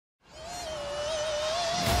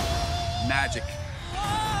magic.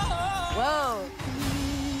 Whoa.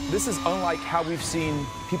 This is unlike how we've seen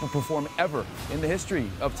people perform ever in the history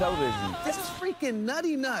of television. This is freaking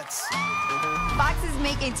nutty nuts. Fox is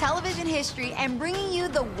making television history and bringing you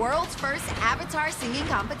the world's first Avatar singing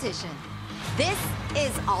competition. This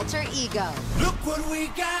is Alter Ego. Look what we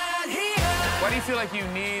got here. Why do you feel like you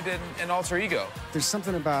need an alter ego? There's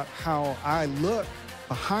something about how I look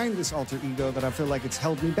behind this alter ego that I feel like it's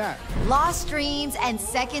held me back. Lost dreams and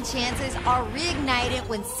second chances are reignited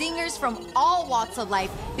when singers from all walks of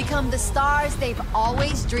life become the stars they've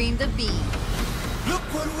always dreamed of being. Look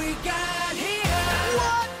what we got here.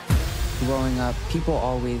 What? Growing up, people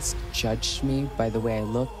always judged me by the way I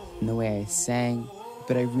looked and the way I sang,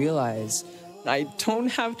 but I realized I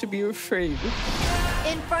don't have to be afraid.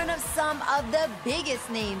 In front of some of the biggest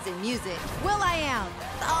names in music, Wilhelm,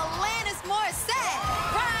 Alanis Morissette,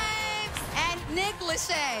 Rhymes, and Nick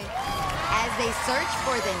Lachey, as they search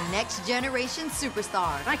for the next generation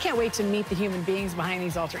superstar. I can't wait to meet the human beings behind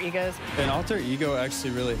these alter egos. An alter ego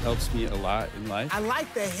actually really helps me a lot in life. I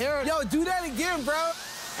like the hair. Yo, do that again, bro.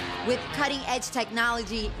 With cutting-edge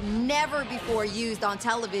technology never before used on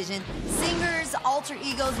television, singers' alter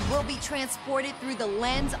egos will be transported through the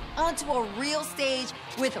lens onto a real stage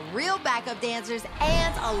with real backup dancers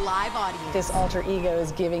and a live audience. This alter ego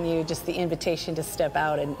is giving you just the invitation to step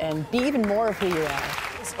out and be even more of who you are.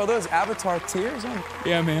 Are those Avatar tears?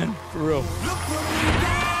 Yeah, man, for real. Look what we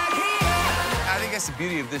got here. I think that's the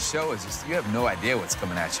beauty of this show is just you have no idea what's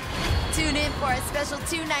coming at you. Tune in for a special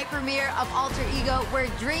 2-night premiere of Alter Ego where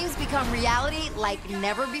dreams become reality like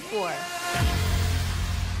never before.